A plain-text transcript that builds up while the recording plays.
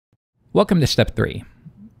Welcome to step 3.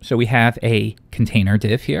 So we have a container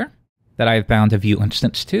div here that I've bound a Vue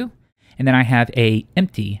instance to, and then I have a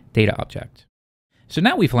empty data object. So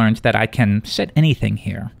now we've learned that I can set anything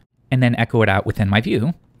here and then echo it out within my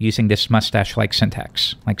Vue using this mustache-like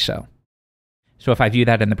syntax, like so. So if I view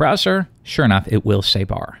that in the browser, sure enough, it will say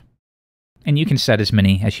bar. And you can set as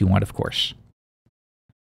many as you want, of course.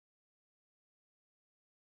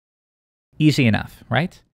 Easy enough,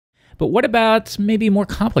 right? But what about maybe more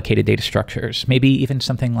complicated data structures? Maybe even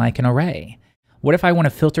something like an array. What if I want to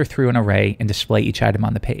filter through an array and display each item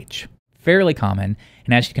on the page? Fairly common,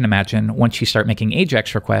 and as you can imagine, once you start making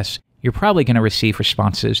AJAX requests, you're probably going to receive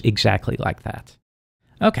responses exactly like that.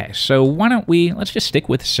 Okay, so let's just stick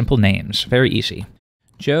with simple names. Very easy.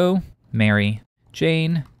 Joe, Mary,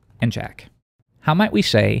 Jane, and Jack. How might we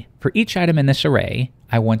say, for each item in this array,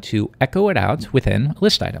 I want to echo it out within a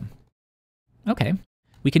list item? Okay,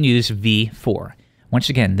 we can use v4. Once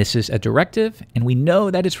again, this is a directive, and we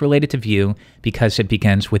know that it's related to Vue because it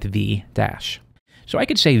begins with v dash. So I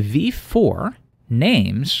could say v4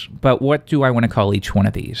 names, but what do I want to call each one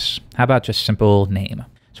of these? How about just simple name?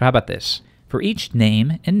 So how about this? For each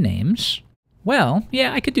name and names, well,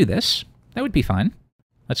 yeah, I could do this. That would be fine.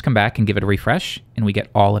 Let's come back and give it a refresh, and we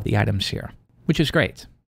get all of the items here, which is great.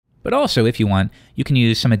 But also, if you want, you can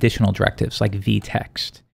use some additional directives like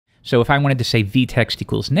vtext. So if I wanted to say vtext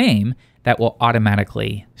equals name, that will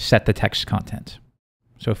automatically set the text content.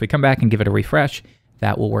 So if we come back and give it a refresh,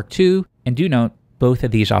 that will work too. And do note, both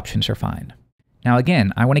of these options are fine. Now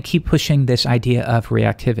again, I want to keep pushing this idea of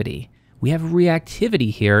reactivity. We have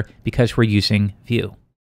reactivity here because we're using Vue.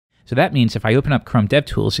 So that means if I open up Chrome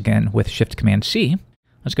DevTools again with Shift-Command-C,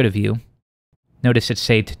 let's go to Vue. Notice it's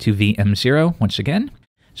saved to VM0 once again.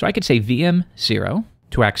 So I could say VM0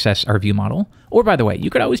 to access our Vue model. Or by the way, you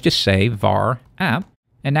could always just say var app.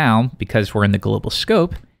 And now, because we're in the global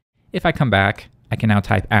scope, if I come back, I can now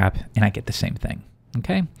type app and I get the same thing.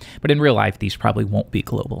 Okay? But in real life, these probably won't be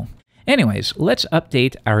global. Anyways, let's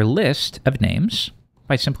update our list of names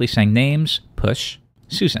by simply saying names push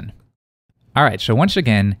Susan. All right, so once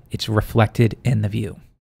again, it's reflected in the Vue.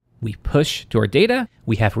 We push to our data,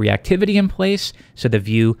 we have reactivity in place, so the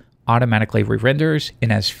Vue automatically re-renders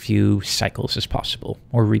in as few cycles as possible,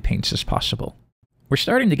 or repaints as possible. We're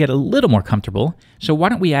starting to get a little more comfortable, so why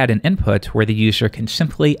don't we add an input where the user can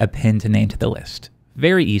simply append a name to the list.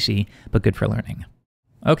 Very easy, but good for learning.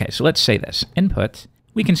 Okay, so let's say this. Input,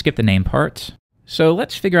 we can skip the name part. So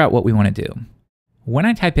let's figure out what we want to do. When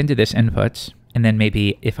I type into this input, and then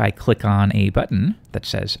maybe if I click on a button that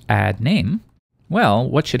says add name, well,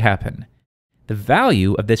 what should happen? The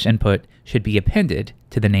value of this input should be appended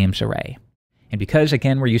to the names array. And because,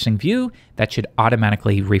 again, we're using Vue, that should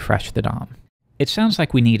automatically refresh the DOM. It sounds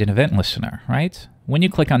like we need an event listener, right? When you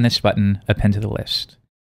click on this button, append to the list.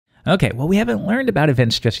 Okay, well, we haven't learned about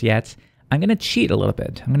events just yet. I'm going to cheat a little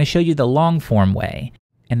bit. I'm going to show you the long-form way.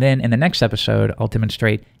 And then in the next episode, I'll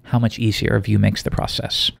demonstrate how much easier Vue makes the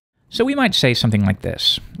process. So we might say something like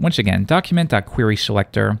this. Once again,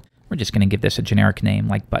 document.querySelector. We're just going to give this a generic name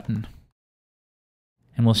like button.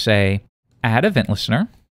 And we'll say, add event listener,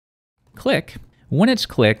 click. When it's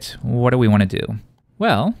clicked, what do we want to do?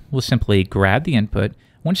 Well, we'll simply grab the input.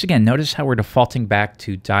 Once again, notice how we're defaulting back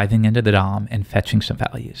to diving into the DOM and fetching some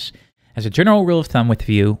values. As a general rule of thumb with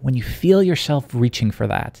Vue, when you feel yourself reaching for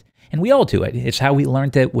that, and we all do it, it's how we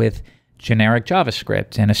learned it with generic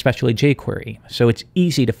JavaScript and especially jQuery, so it's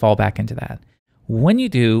easy to fall back into that. When you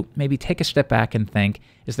do, maybe take a step back and think,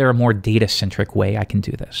 is there a more data-centric way I can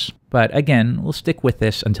do this? But again, we'll stick with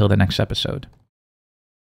this until the next episode.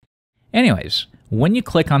 Anyways, when you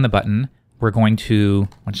click on the button, we're going to,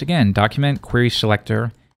 once again, document query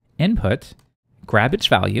selector, input, grab its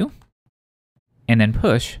value, and then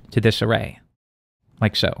push to this array,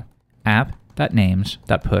 like so,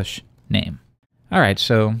 app.names.push name. All right,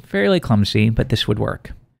 so fairly clumsy, but this would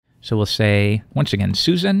work. So we'll say, once again,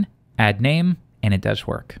 Susan, add name, and it does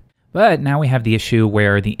work. But now we have the issue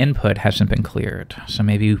where the input hasn't been cleared. So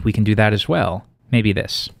maybe we can do that as well. Maybe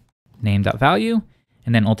this, name.value,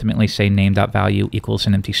 and then ultimately say name.value equals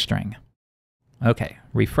an empty string. Okay,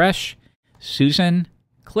 refresh, Susan,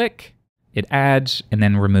 click, it adds, and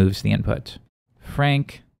then removes the input.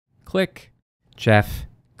 Frank, click, Jeff,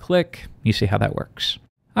 click. You see how that works.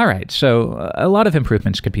 All right, so a lot of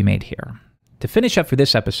improvements could be made here. To finish up for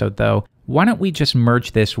this episode, though, why don't we just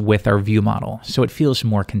merge this with our Vue model so it feels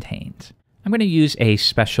more contained? I'm going to use a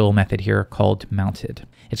special method here called mounted.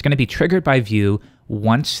 It's going to be triggered by Vue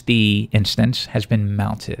once the instance has been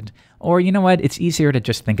mounted. Or you know what? It's easier to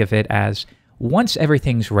just think of it as once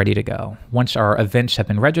everything's ready to go. Once our events have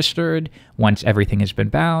been registered, once everything has been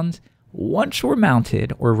bound, Once we're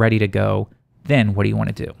mounted or ready to go, then what do you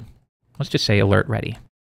want to do? Let's just say alert ready.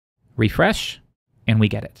 Refresh, and we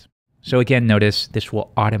get it. So again, notice this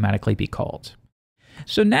will automatically be called.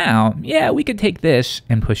 So now, yeah, we could take this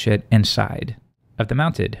and push it inside of the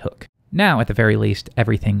mounted hook. Now, at the very least,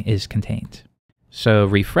 everything is contained. So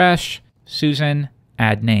refresh, Susan,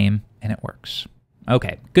 add name, and it works.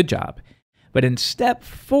 Okay, good job. But in step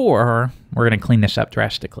 4, we're going to clean this up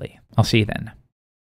drastically. I'll see you then.